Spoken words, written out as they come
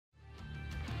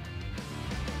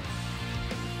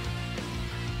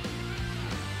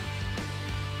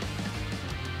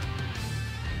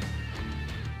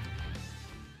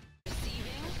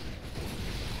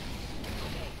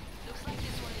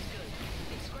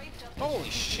Holy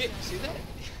shit, see that?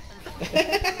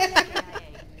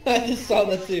 I just saw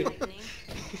that too.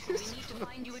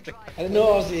 I don't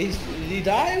know. Did he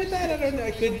die with that? I don't know. I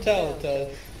couldn't tell.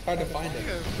 It's hard to find I think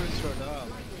him. I was pretty short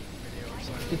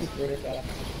video or something.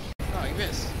 Oh, you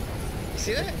missed. You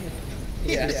see that?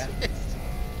 Yeah.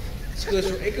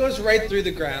 It goes right through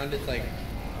the ground. It's like,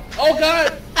 oh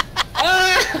god!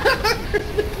 Ah!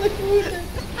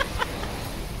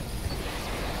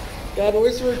 God,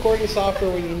 where's the recording software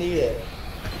when you need it?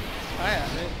 I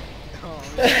have it. Oh,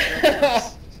 man.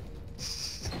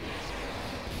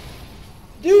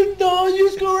 Dude, no, you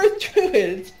just go right through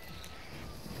it.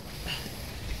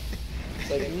 It's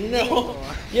like, no.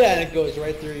 Yeah, and it goes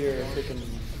right through your freaking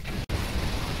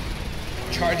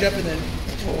charge up and then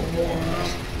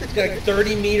it's got a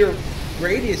 30-meter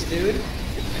radius, dude.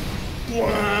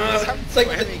 It's like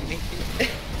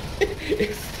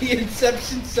it's the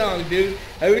Inception song, dude.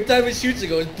 Every time it shoots, it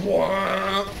goes.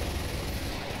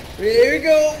 Here we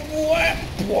go.